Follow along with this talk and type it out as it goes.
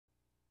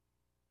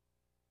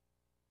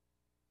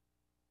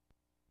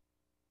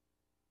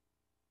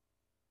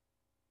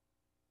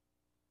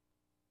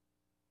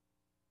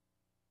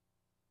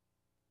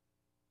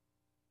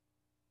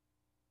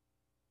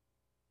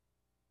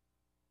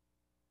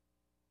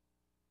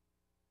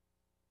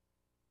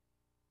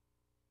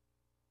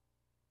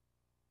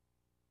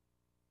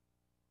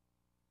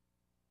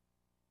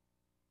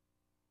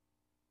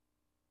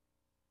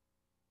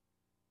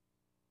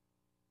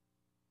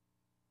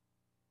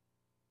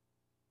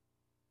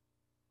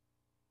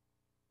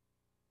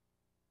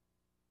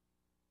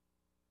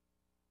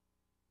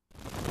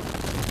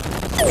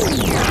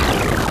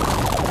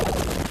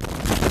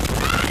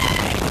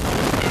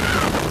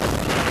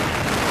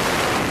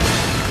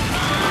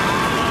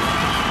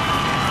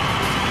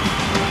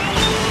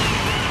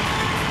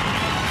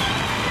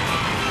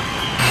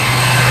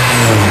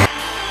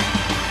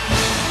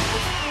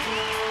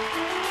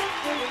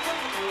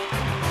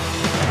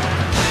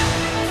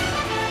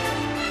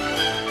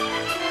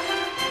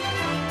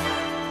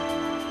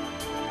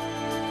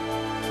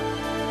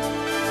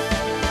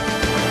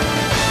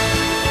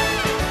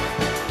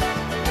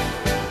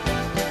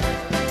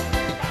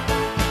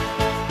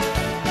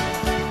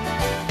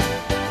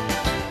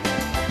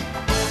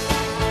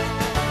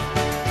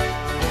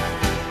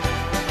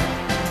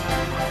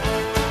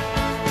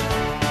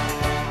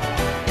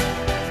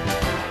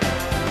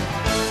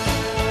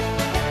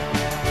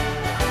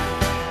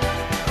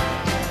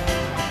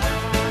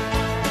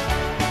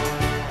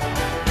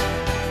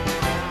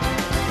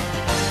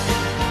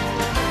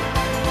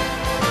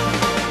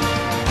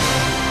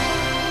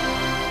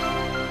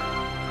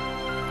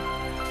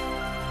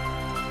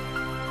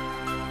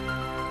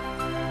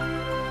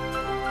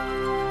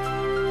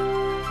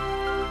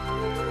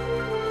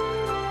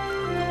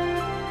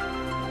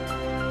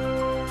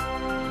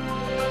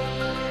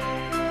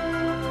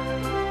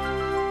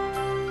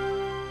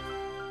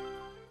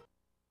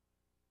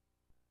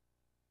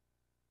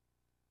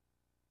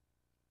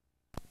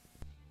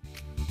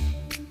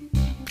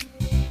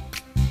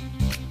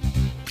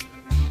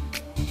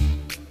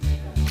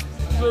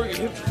Throw your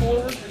hips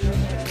forward.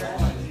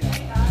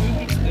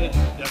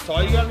 That's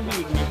all you gotta do is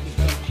make this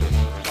jump shake.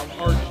 How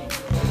hard you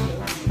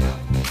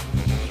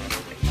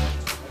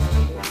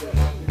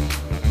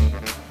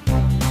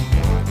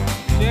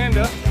stand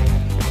up.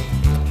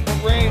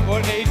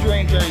 What age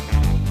range are you?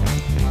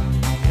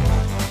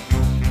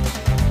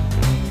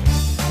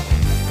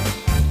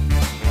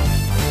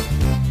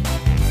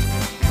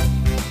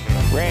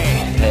 Ray.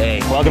 Hey.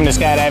 Welcome to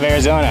Skydive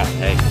Arizona.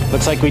 Hey.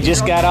 Looks like we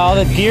just got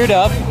all geared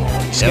up.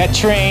 Just got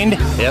trained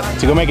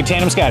to go make a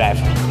tandem skydive.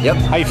 Yep.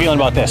 How you feeling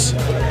about this?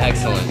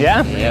 Excellent.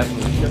 Yeah? Yep.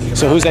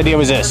 So whose idea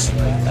was this?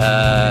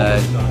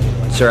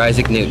 Sir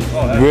Isaac Newton.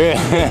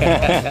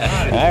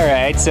 All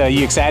right. So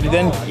you excited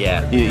then?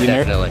 Yeah, You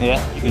definitely.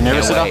 Yeah. You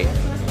nervous at all?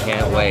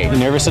 Can't wait. You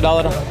nervous at all?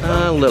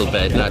 A little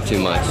bit, not too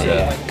much.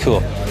 So.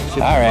 Cool.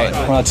 All right.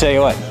 Well, I'll tell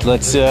you what.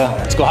 Let's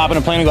go hop in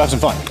a plane and go have some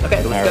fun.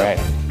 Okay. Let's go. All right.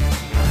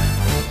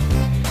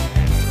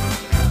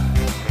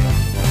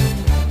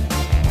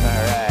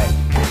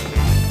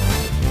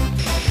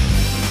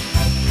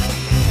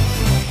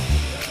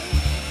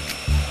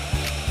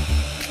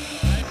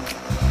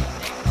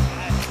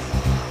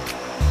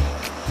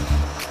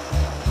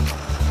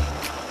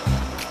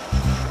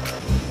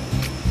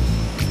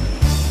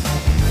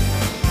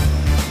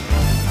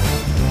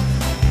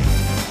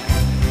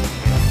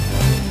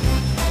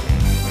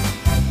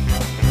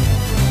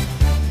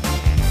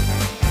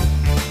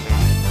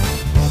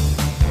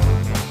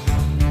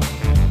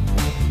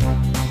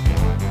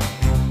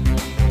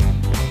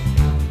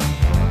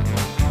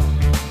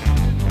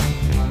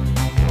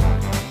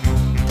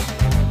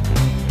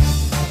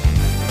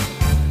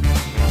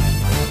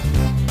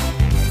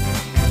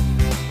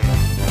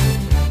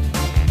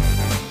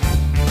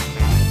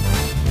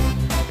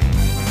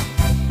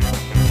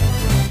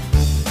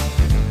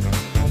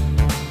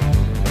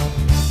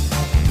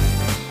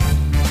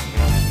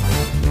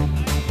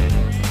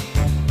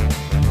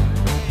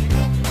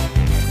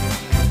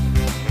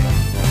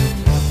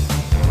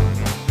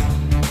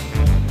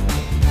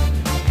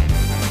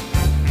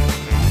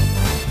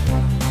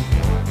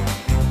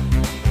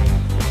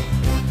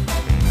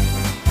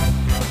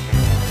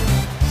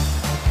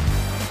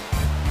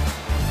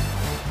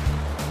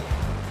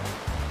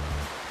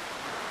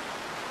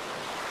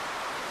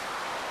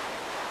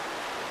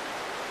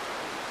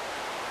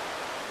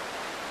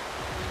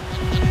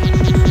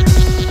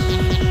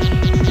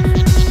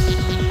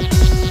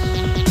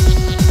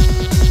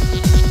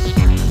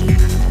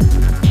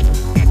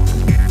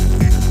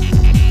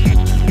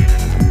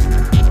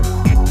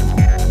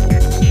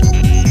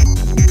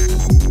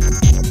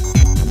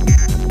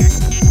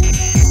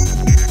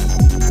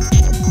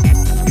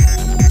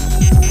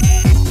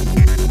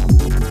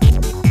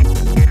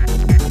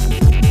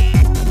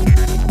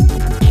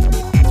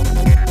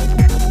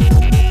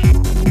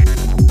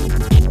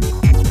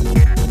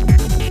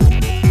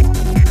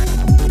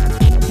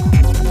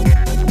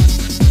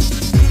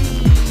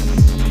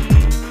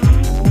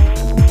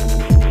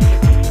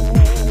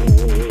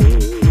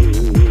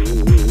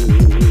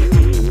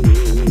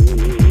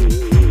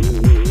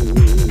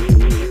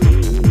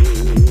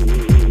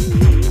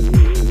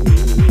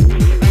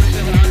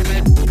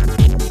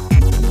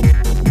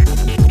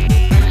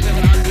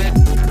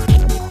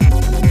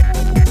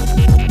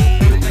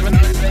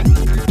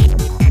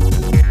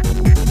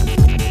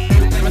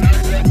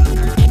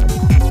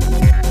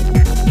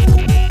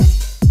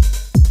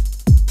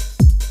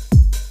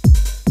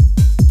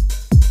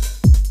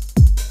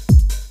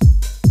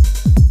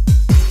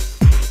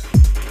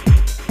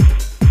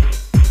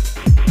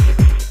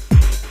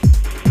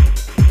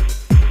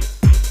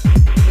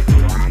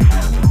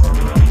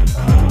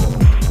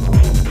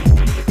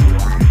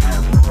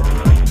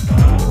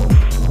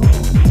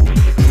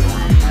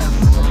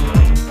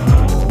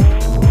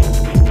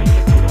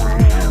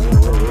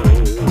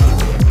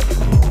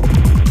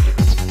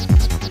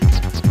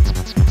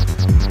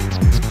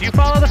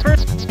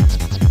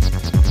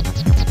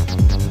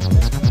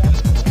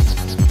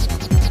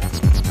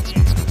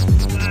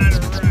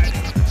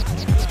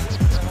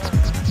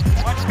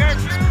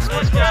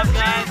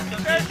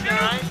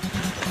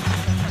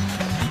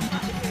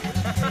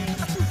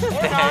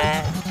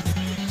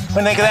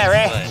 What do you think of that,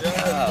 Ray?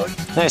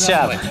 Nice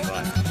job.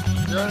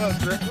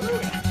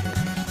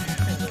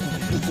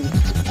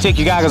 Take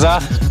your goggles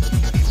off.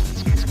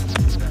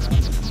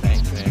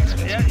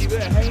 Yeah, you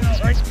better hang on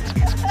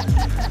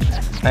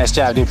right. Nice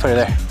job, dude. Put her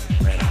there.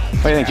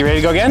 What do you think? You ready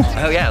to go again?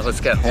 Oh yeah, let's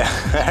go. Yeah.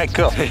 All right,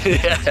 cool.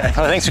 Yeah.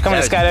 Well, thanks for coming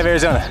to Skydive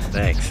Arizona.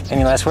 Thanks.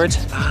 Any last words?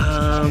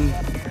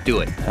 Do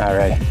it. All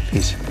right.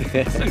 Peace.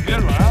 That's a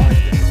good one. I like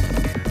it.